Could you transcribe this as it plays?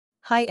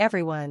Hi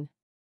everyone.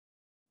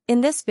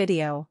 In this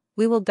video,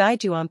 we will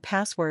guide you on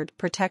Password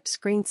Protect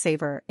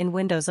Screensaver in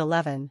Windows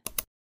 11.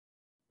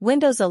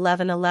 Windows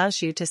 11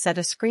 allows you to set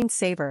a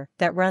screensaver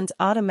that runs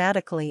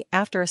automatically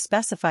after a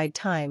specified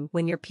time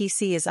when your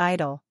PC is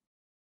idle.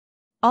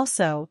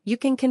 Also, you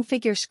can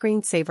configure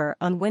Screensaver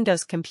on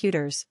Windows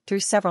computers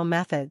through several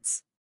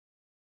methods.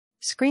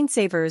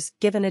 Screensavers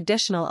give an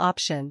additional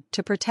option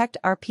to protect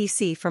our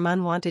PC from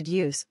unwanted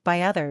use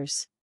by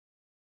others.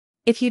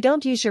 If you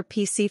don't use your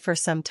PC for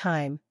some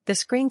time, the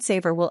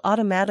screensaver will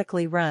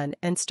automatically run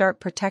and start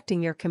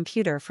protecting your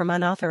computer from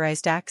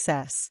unauthorized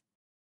access.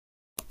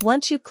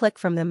 Once you click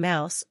from the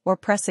mouse or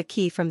press a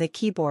key from the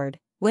keyboard,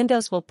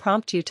 Windows will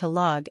prompt you to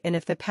log in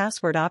if the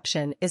password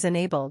option is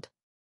enabled.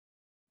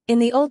 In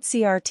the old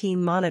CRT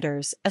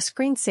monitors, a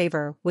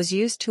screensaver was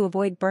used to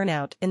avoid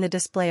burnout in the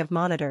display of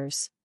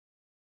monitors.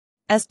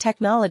 As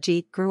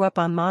technology grew up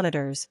on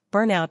monitors,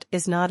 burnout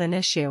is not an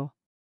issue.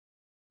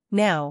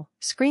 Now,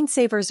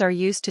 screensavers are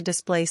used to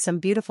display some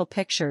beautiful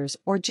pictures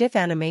or GIF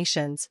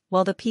animations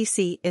while the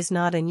PC is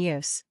not in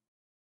use.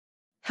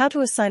 How to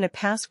assign a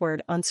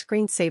password on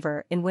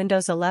Screensaver in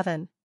Windows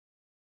 11?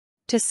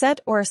 To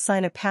set or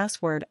assign a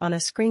password on a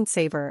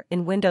screensaver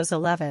in Windows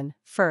 11,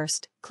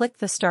 first, click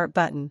the Start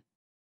button.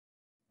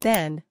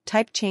 Then,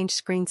 type Change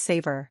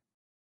Screensaver.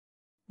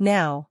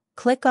 Now,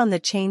 click on the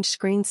Change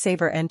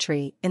Screensaver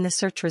entry in the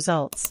search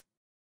results.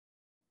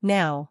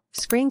 Now,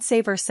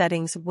 Screensaver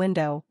Settings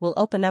window will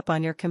open up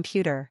on your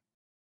computer.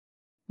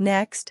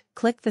 Next,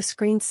 click the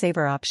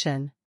Screensaver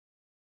option.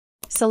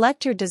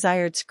 Select your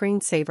desired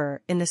screensaver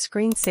in the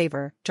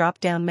Screensaver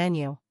drop-down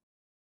menu.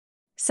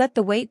 Set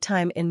the wait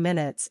time in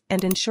minutes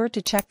and ensure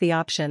to check the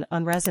option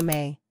on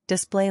Resume,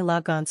 Display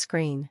Log on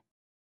Screen.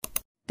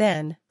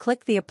 Then,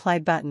 click the Apply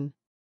button.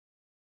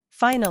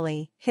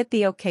 Finally, hit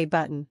the OK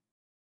button.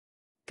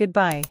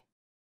 Goodbye.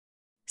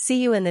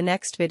 See you in the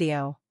next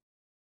video.